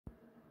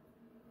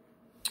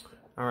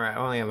Alright, I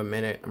only have a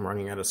minute. I'm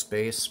running out of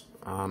space.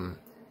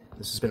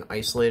 This has been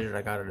isolated.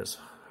 I got it as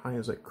high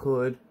as I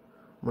could.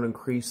 I'm going to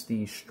increase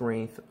the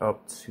strength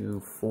up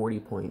to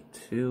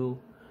 40.2,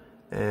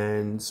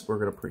 and we're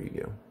going to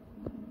preview.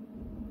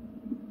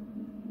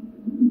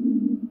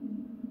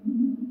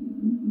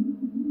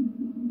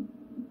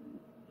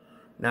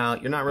 Now,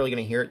 you're not really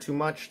going to hear it too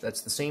much. That's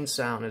the same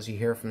sound as you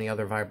hear from the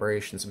other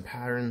vibrations and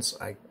patterns.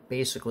 I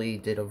basically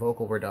did a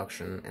vocal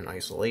reduction and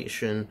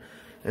isolation.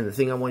 And the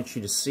thing I want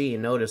you to see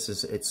and notice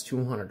is it's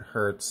 200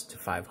 hertz to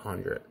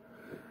 500.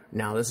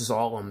 Now, this is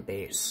all on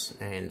bass.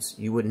 And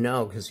you would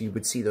know because you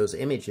would see those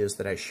images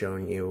that I've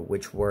shown you,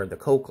 which were the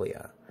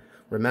cochlea.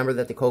 Remember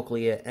that the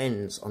cochlea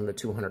ends on the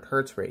 200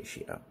 hertz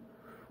ratio.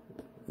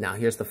 Now,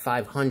 here's the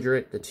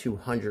 500 to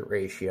 200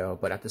 ratio,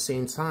 but at the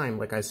same time,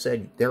 like I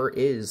said, there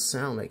is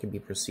sound that can be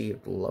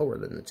perceived lower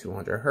than the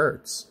 200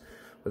 hertz.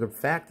 But the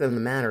fact of the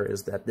matter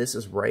is that this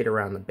is right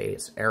around the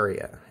bass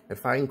area.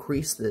 If I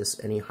increase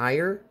this any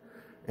higher,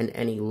 and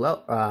any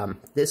low,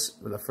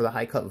 for the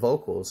high-cut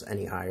vocals,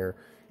 any higher,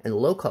 and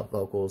low-cut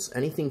vocals,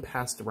 anything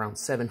past around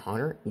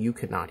 700, you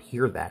could not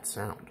hear that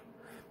sound.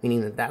 Meaning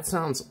that that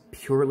sounds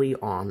purely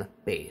on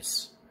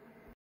bass.